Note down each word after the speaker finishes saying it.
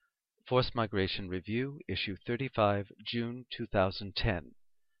Forced Migration Review, Issue 35, June 2010.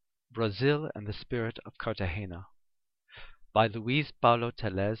 Brazil and the Spirit of Cartagena. By Luis Paulo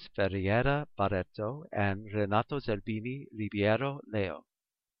Teles Ferreira Barreto and Renato Zerbini Ribeiro Leo.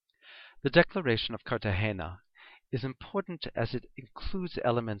 The Declaration of Cartagena is important as it includes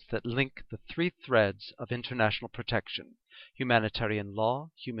elements that link the three threads of international protection: humanitarian law,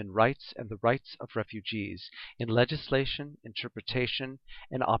 human rights, and the rights of refugees in legislation, interpretation,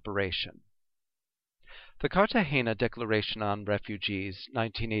 and operation. The Cartagena Declaration on Refugees,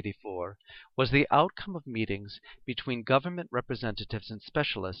 1984, was the outcome of meetings between government representatives and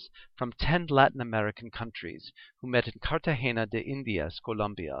specialists from 10 Latin American countries who met in Cartagena de Indias,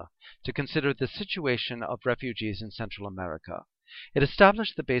 Colombia, to consider the situation of refugees in Central America. It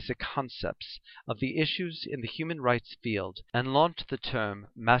established the basic concepts of the issues in the human rights field and launched the term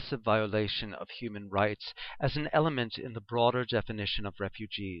massive violation of human rights as an element in the broader definition of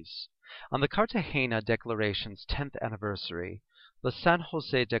refugees. On the Cartagena Declaration's 10th anniversary, the San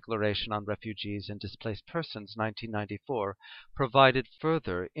Jose Declaration on Refugees and Displaced Persons, 1994, provided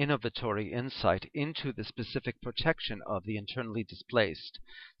further innovatory insight into the specific protection of the internally displaced,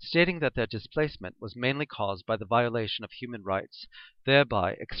 stating that their displacement was mainly caused by the violation of human rights,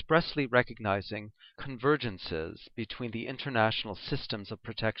 thereby expressly recognizing convergences between the international systems of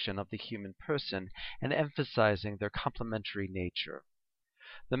protection of the human person and emphasizing their complementary nature.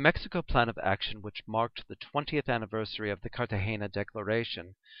 The Mexico Plan of Action, which marked the 20th anniversary of the Cartagena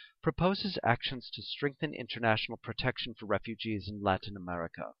Declaration, proposes actions to strengthen international protection for refugees in Latin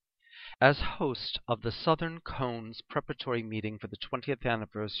America. As host of the Southern Cone's preparatory meeting for the 20th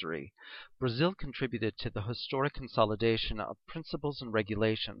anniversary, Brazil contributed to the historic consolidation of principles and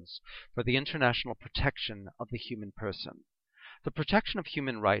regulations for the international protection of the human person. The protection of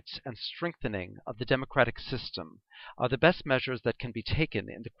human rights and strengthening of the democratic system are the best measures that can be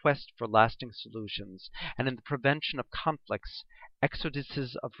taken in the quest for lasting solutions and in the prevention of conflicts,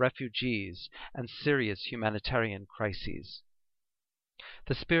 exoduses of refugees, and serious humanitarian crises.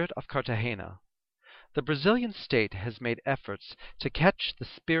 The Spirit of Cartagena. The Brazilian state has made efforts to catch the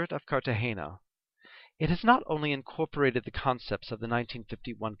spirit of Cartagena. It has not only incorporated the concepts of the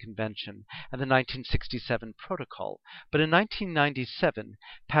 1951 Convention and the 1967 Protocol, but in 1997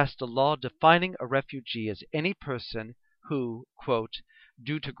 passed a law defining a refugee as any person who, quote,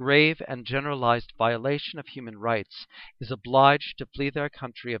 due to grave and generalized violation of human rights, is obliged to flee their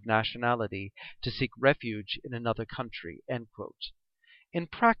country of nationality to seek refuge in another country, end quote. In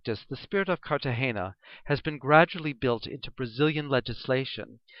practice, the Spirit of Cartagena has been gradually built into Brazilian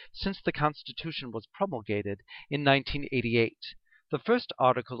legislation since the Constitution was promulgated in 1988. The first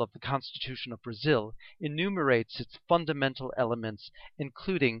article of the Constitution of Brazil enumerates its fundamental elements,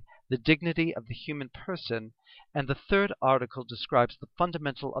 including the dignity of the human person, and the third article describes the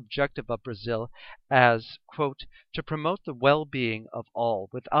fundamental objective of Brazil as, quote, to promote the well-being of all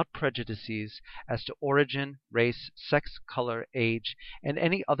without prejudices as to origin, race, sex, color, age, and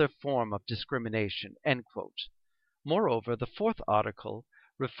any other form of discrimination, end quote. Moreover, the fourth article,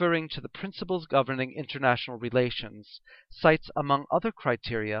 referring to the principles governing international relations, cites among other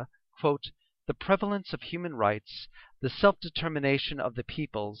criteria, quote, the prevalence of human rights, the self-determination of the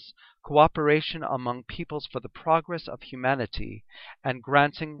peoples, cooperation among peoples for the progress of humanity, and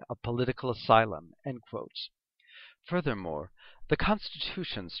granting of political asylum, end quote. Furthermore, the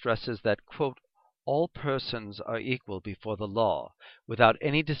Constitution stresses that, quote, all persons are equal before the law, without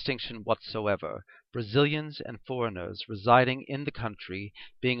any distinction whatsoever, Brazilians and foreigners residing in the country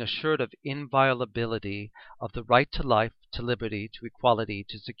being assured of inviolability of the right to life, to liberty, to equality,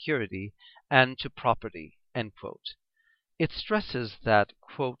 to security, and to property, end quote. It stresses that,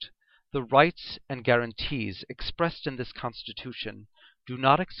 quote, the rights and guarantees expressed in this Constitution do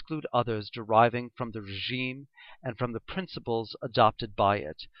not exclude others deriving from the regime and from the principles adopted by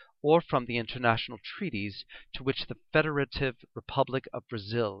it, or from the international treaties to which the Federative Republic of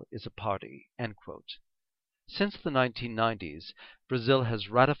Brazil is a party, end quote. Since the 1990s, Brazil has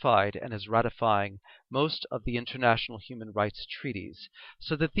ratified and is ratifying most of the international human rights treaties,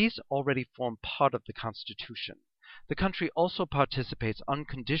 so that these already form part of the Constitution. The country also participates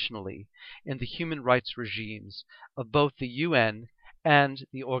unconditionally in the human rights regimes of both the UN and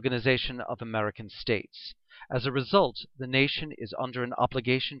the Organization of American States. As a result, the nation is under an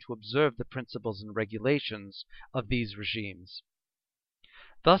obligation to observe the principles and regulations of these regimes.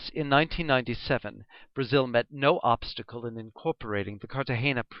 Thus, in 1997, Brazil met no obstacle in incorporating the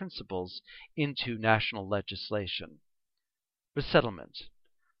Cartagena principles into national legislation. Resettlement.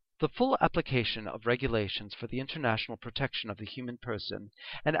 The full application of regulations for the international protection of the human person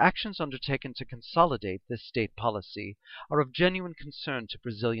and actions undertaken to consolidate this state policy are of genuine concern to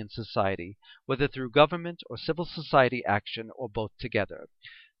Brazilian society, whether through government or civil society action or both together.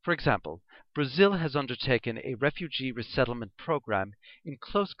 For example, Brazil has undertaken a refugee resettlement program in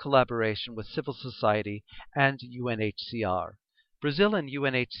close collaboration with civil society and UNHCR. Brazil and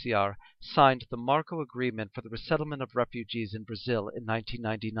UNHCR signed the Marco Agreement for the resettlement of refugees in Brazil in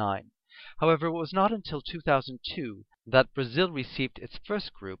 1999. However, it was not until 2002 that Brazil received its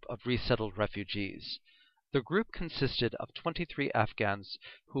first group of resettled refugees. The group consisted of 23 Afghans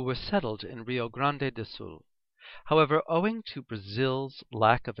who were settled in Rio Grande do Sul. However, owing to Brazil's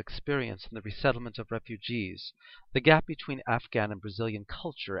lack of experience in the resettlement of refugees, the gap between Afghan and Brazilian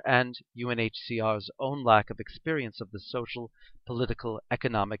culture, and UNHCR's own lack of experience of the social, political,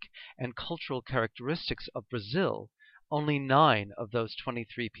 economic, and cultural characteristics of Brazil, only 9 of those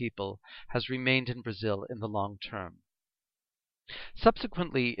 23 people has remained in Brazil in the long term.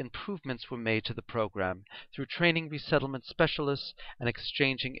 Subsequently, improvements were made to the program through training resettlement specialists and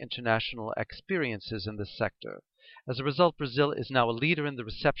exchanging international experiences in this sector. As a result, Brazil is now a leader in the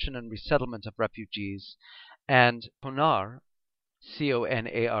reception and resettlement of refugees, and CONARE,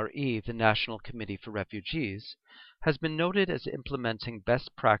 C-O-N-A-R-E, the National Committee for Refugees, has been noted as implementing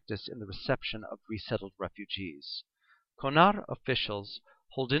best practice in the reception of resettled refugees. CONARE officials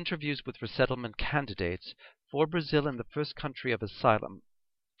hold interviews with resettlement candidates for Brazil in the first country of asylum.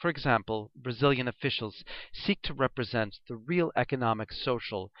 For example, Brazilian officials seek to represent the real economic,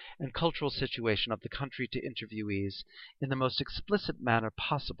 social, and cultural situation of the country to interviewees in the most explicit manner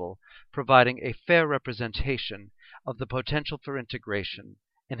possible, providing a fair representation of the potential for integration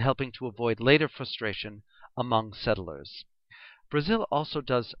and helping to avoid later frustration among settlers. Brazil also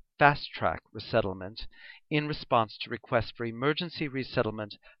does fast-track resettlement in response to requests for emergency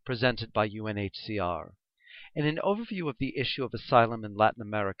resettlement presented by UNHCR. In an overview of the issue of asylum in Latin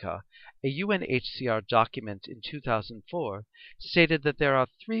America, a UNHCR document in 2004 stated that there are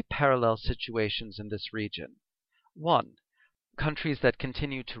 3 parallel situations in this region. 1. Countries that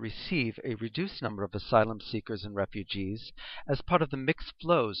continue to receive a reduced number of asylum seekers and refugees as part of the mixed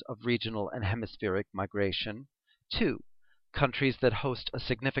flows of regional and hemispheric migration. 2. Countries that host a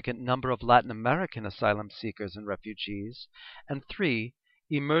significant number of Latin American asylum seekers and refugees. And 3.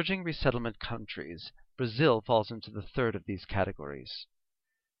 Emerging resettlement countries. Brazil falls into the third of these categories.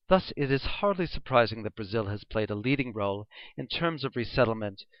 Thus, it is hardly surprising that Brazil has played a leading role in terms of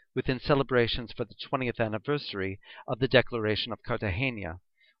resettlement within celebrations for the 20th anniversary of the Declaration of Cartagena,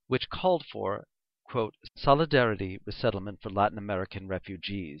 which called for, quote, solidarity resettlement for Latin American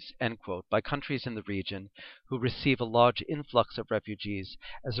refugees, end quote, by countries in the region who receive a large influx of refugees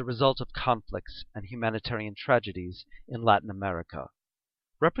as a result of conflicts and humanitarian tragedies in Latin America.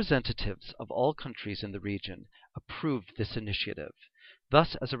 Representatives of all countries in the region approved this initiative.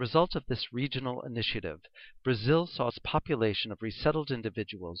 Thus, as a result of this regional initiative, Brazil saw its population of resettled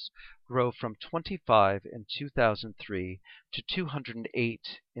individuals grow from 25 in 2003 to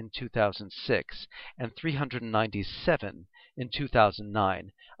 208 in 2006 and 397 in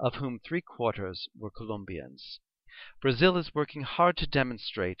 2009, of whom 3/4 were Colombians. Brazil is working hard to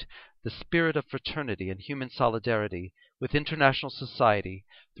demonstrate the spirit of fraternity and human solidarity with international society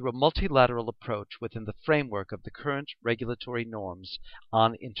through a multilateral approach within the framework of the current regulatory norms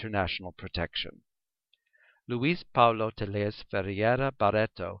on international protection. Luiz Paulo Teles Ferreira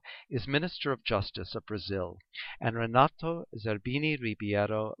Barreto is Minister of Justice of Brazil, and Renato Zerbini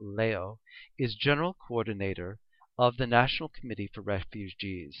Ribeiro Leo is General Coordinator of the National Committee for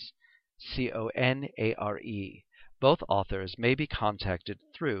Refugees, CONARE. Both authors may be contacted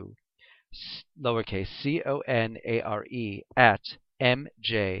through CONARE at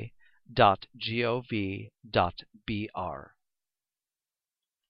mj.gov.br.